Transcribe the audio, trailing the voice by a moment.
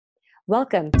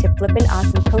Welcome to Flippin'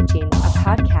 Awesome Coaching, a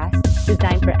podcast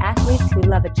designed for athletes who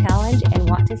love a challenge and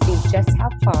want to see just how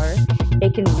far they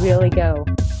can really go.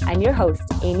 I'm your host,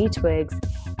 Amy Twiggs,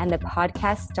 and the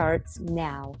podcast starts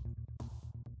now.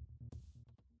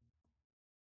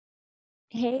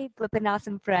 Hey, Flippin'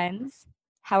 Awesome friends.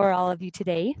 How are all of you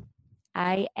today?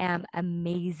 I am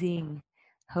amazing.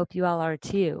 Hope you all are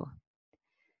too.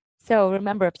 So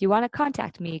remember, if you want to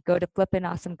contact me, go to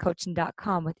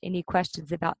flippinawesomecoaching.com with any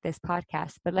questions about this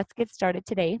podcast. But let's get started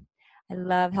today. I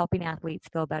love helping athletes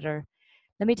feel better.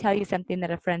 Let me tell you something that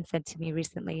a friend said to me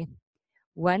recently.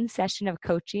 One session of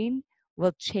coaching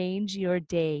will change your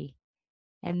day,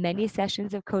 and many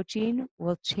sessions of coaching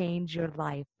will change your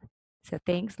life. So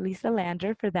thanks, Lisa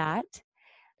Lander, for that.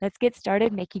 Let's get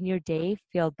started making your day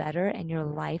feel better and your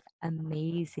life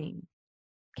amazing.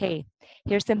 Okay,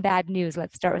 here's some bad news.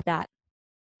 Let's start with that.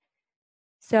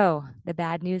 So the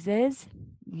bad news is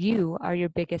you are your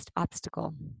biggest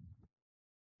obstacle.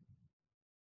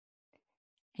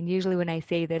 And usually when I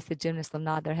say this, the gymnasts will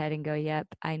nod their head and go, yep,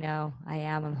 I know, I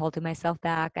am. I'm holding myself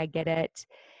back. I get it.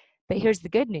 But here's the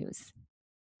good news.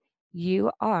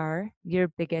 You are your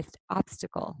biggest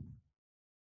obstacle.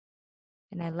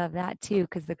 And I love that too,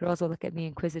 because the girls will look at me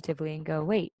inquisitively and go,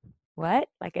 wait, what?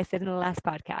 Like I said in the last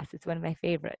podcast, it's one of my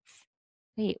favorites.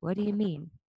 Wait, what do you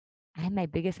mean? I'm my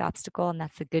biggest obstacle and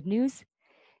that's the good news?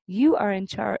 You are in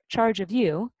charge of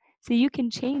you, so you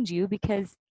can change you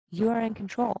because you are in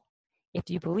control. If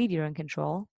you believe you're in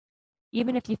control,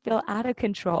 even if you feel out of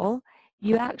control,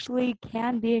 you actually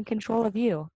can be in control of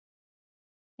you.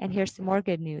 And here's some more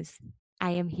good news.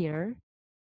 I am here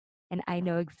and I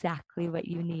know exactly what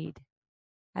you need.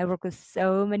 I work with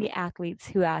so many athletes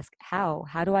who ask, how?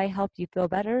 How do I help you feel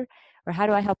better? Or how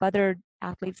do I help other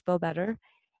athletes feel better?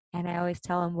 And I always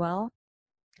tell them, well,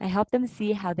 I help them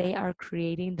see how they are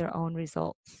creating their own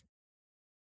results.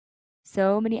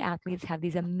 So many athletes have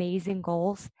these amazing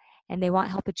goals and they want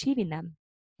help achieving them.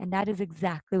 And that is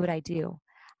exactly what I do.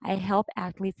 I help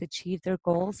athletes achieve their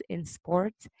goals in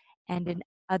sports and in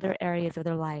other areas of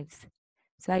their lives.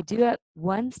 So I do it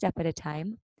one step at a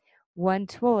time, one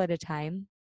tool at a time,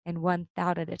 and one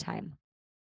thought at a time.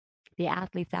 The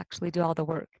athletes actually do all the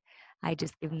work. I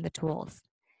just give them the tools.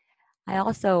 I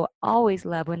also always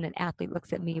love when an athlete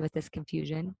looks at me with this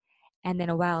confusion, and then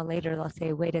a while later they'll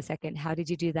say, wait a second, how did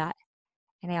you do that?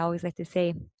 And I always like to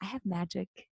say, I have magic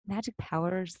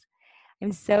powers.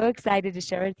 I'm so excited to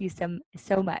share with you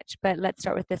so much, but let's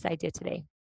start with this idea today.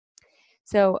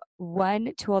 So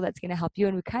one tool that's going to help you,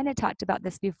 and we kind of talked about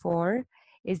this before,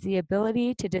 is the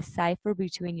ability to decipher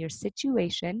between your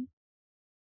situation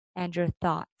and your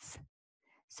thoughts.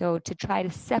 So to try to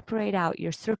separate out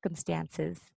your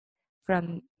circumstances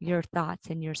from your thoughts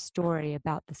and your story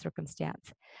about the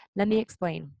circumstance. Let me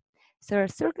explain. So our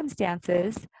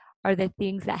circumstances are the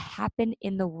things that happen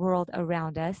in the world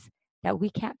around us that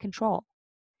we can't control.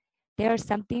 They are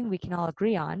something we can all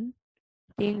agree on.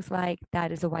 Things like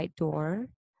that is a white door,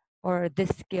 or this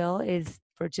skill is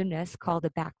for gymnasts called a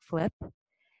backflip.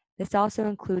 This also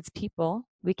includes people.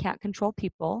 We can't control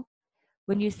people.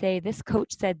 When you say this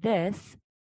coach said this,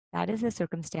 that is a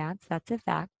circumstance, that's a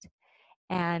fact.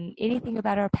 And anything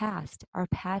about our past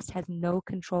has no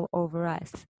control over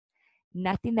us.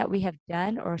 Nothing that we have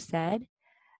done or said,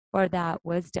 or that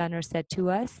was done or said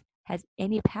to us, has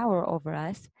any power over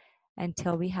us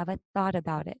until we have a thought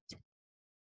about it.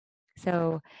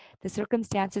 So the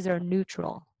circumstances are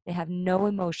neutral. They have no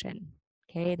emotion.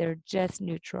 Okay, they're just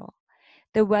neutral.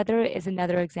 The weather is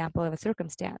another example of a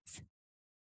circumstance.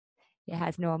 It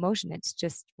has no emotion. It's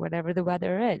just whatever the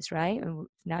weather is, right? And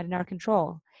it's not in our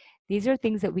control. These are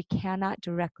things that we cannot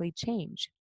directly change.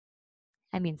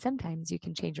 I mean, sometimes you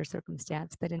can change your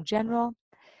circumstance, but in general,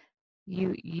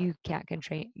 you can't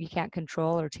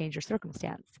control or change your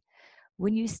circumstance.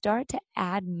 When you start to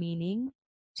add meaning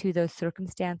to those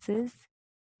circumstances,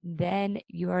 then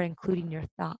you are including your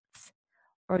thoughts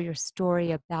or your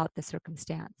story about the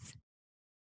circumstance.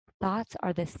 Thoughts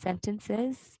are the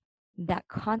sentences that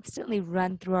constantly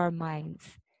run through our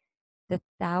minds, the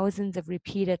thousands of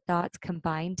repeated thoughts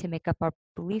combined to make up our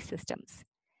belief systems.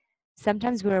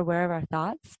 Sometimes we're aware of our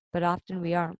thoughts, but often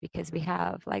we aren't because we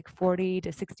have like 40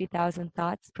 to 60,000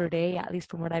 thoughts per day, at least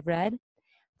from what I've read.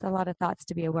 It's a lot of thoughts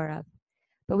to be aware of.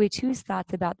 But we choose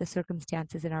thoughts about the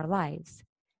circumstances in our lives.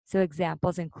 So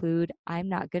examples include, I'm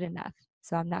not good enough,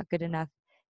 so I'm not good enough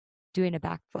doing a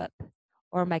backflip,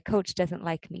 or my coach doesn't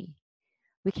like me.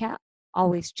 We can't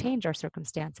always change our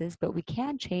circumstances, but we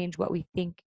can change what we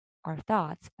think our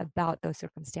thoughts about those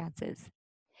circumstances.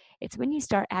 It's when you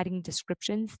start adding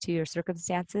descriptions to your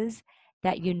circumstances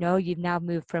that you know you've now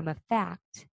moved from a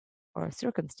fact or a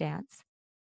circumstance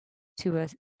to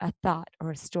a thought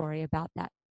or a story about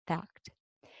that fact.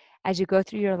 As you go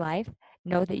through your life,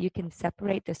 know that you can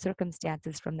separate the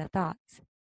circumstances from the thoughts.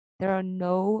 There are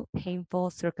no painful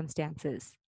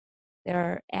circumstances.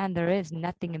 There is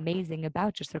nothing amazing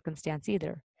about your circumstance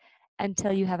either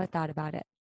until you have a thought about it.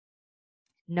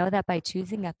 Know that by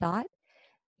choosing a thought,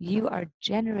 you are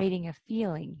generating a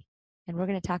feeling. And we're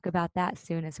going to talk about that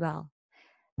soon as well.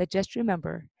 But just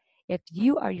remember, if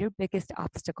you are your biggest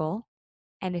obstacle,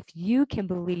 and if you can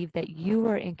believe that you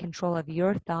are in control of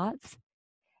your thoughts,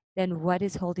 then what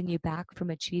is holding you back from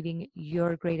achieving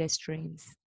your greatest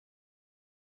dreams?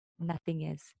 Nothing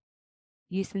is.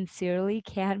 You sincerely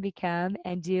can become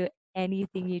and do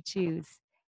anything you choose.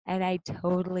 And I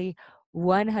totally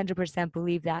 100%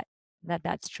 believe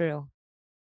that's true.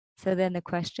 So then the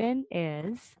question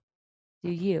is,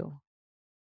 do you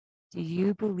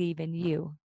believe in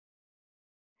you?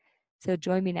 So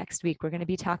join me next week. We're going to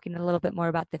be talking a little bit more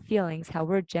about the feelings, how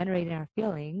we're generating our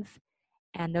feelings,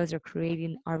 and those are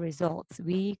creating our results.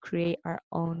 We create our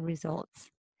own results.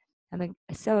 I'm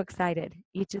so excited,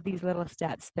 each of these little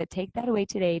steps, but take that away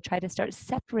today. Try to start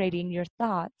separating your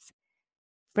thoughts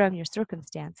from your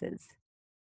circumstances.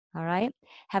 All right?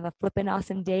 Have a flippin'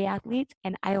 awesome day, athletes,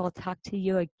 and I will talk to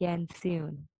you again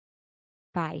soon.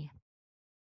 Bye.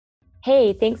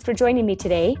 Hey, thanks for joining me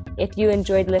today. If you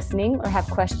enjoyed listening or have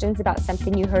questions about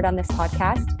something you heard on this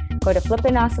podcast, go to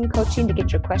Flippin' Awesome Coaching to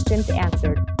get your questions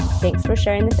answered. Thanks for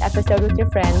sharing this episode with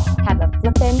your friends. Have a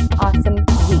flippin' awesome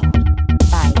week.